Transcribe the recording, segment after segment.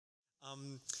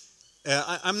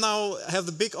I'm now have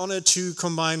the big honor to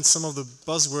combine some of the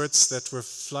buzzwords that were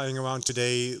flying around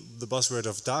today, the buzzword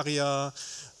of DARIAH,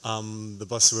 the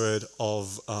buzzword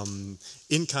of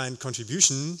in-kind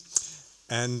contribution,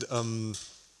 and the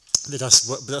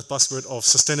buzzword of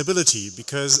sustainability,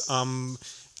 because I'm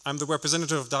the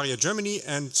representative of DARIAH Germany,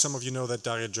 and some of you know that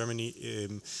DARIAH Germany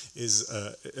is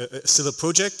still a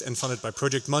project and funded by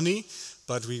project money,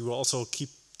 but we will also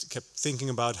kept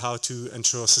thinking about how to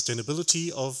ensure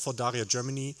sustainability for DARIAH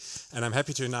Germany, and I'm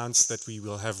happy to announce that we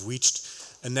will have reached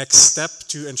a next step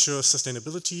to ensure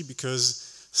sustainability,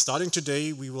 because starting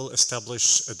today we will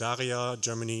establish a DARIAH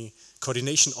Germany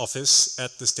coordination office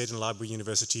at the State and Library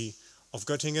University of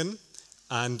Göttingen.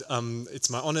 And it's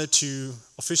my honor to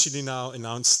officially now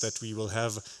announce that we will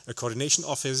have a coordination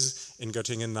office in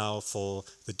Göttingen now for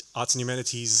the arts and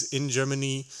humanities in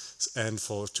Germany, and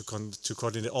to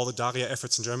coordinate all the DARIAH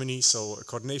efforts in Germany. So a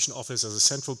coordination office as a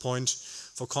central point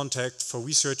for contact for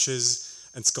researchers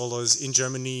and scholars in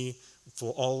Germany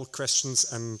for all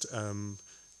questions and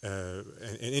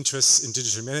interests in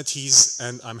digital humanities.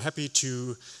 And I'm happy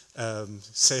to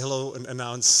say hello and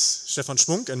announce Stefan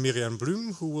Schmunk and Miriam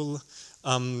Blüm, who will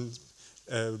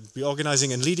be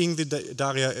organizing and leading the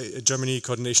DARIAH Germany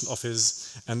Coordination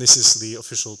Office, and this is the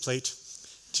official plate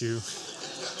to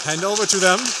hand over to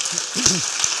them.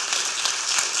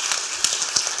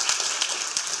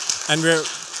 And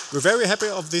we're very happy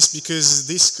of this, because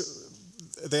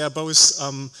they are both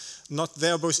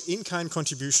in-kind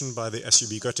contribution by the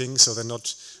SUB Göttingen, so they're not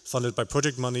funded by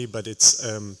project money, but it's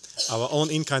our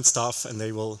own in-kind staff, and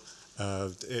they will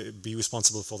be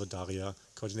responsible for the DARIAH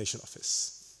Coordination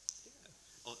Office.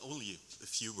 Only a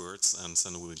few words, and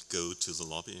then we'll go to the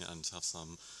lobby and have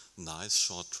some nice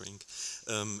short drink.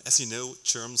 As you know,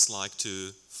 Germans like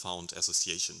to found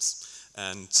associations,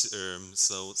 and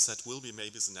so that will be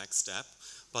maybe the next step.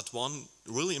 But one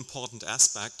really important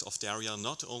aspect of DARIAH,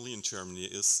 not only in Germany,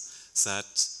 is that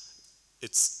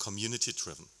it's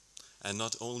community-driven, and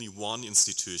not only one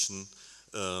institution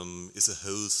is a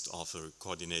host of a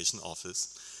coordination office.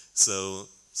 So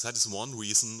that is one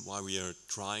reason why we are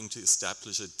trying to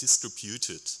establish a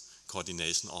distributed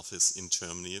coordination office in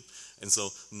Germany. And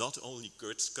so not only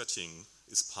Göttingen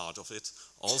is part of it,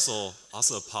 also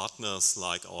other partners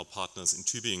like our partners in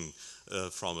Tübingen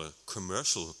from a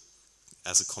commercial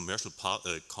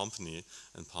company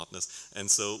and partners.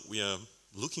 And so we are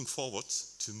looking forward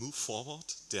to move forward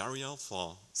DARIAH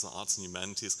for the arts and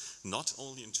humanities, not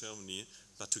only in Germany,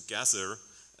 but together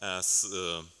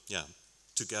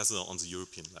together on the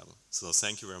European level. So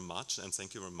thank you very much, and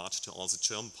thank you very much to all the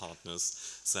German partners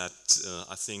that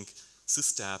I think this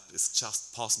step is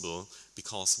just possible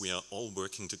because we are all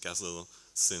working together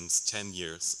since 10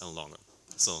 years and longer.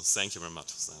 So thank you very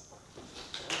much for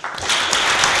that.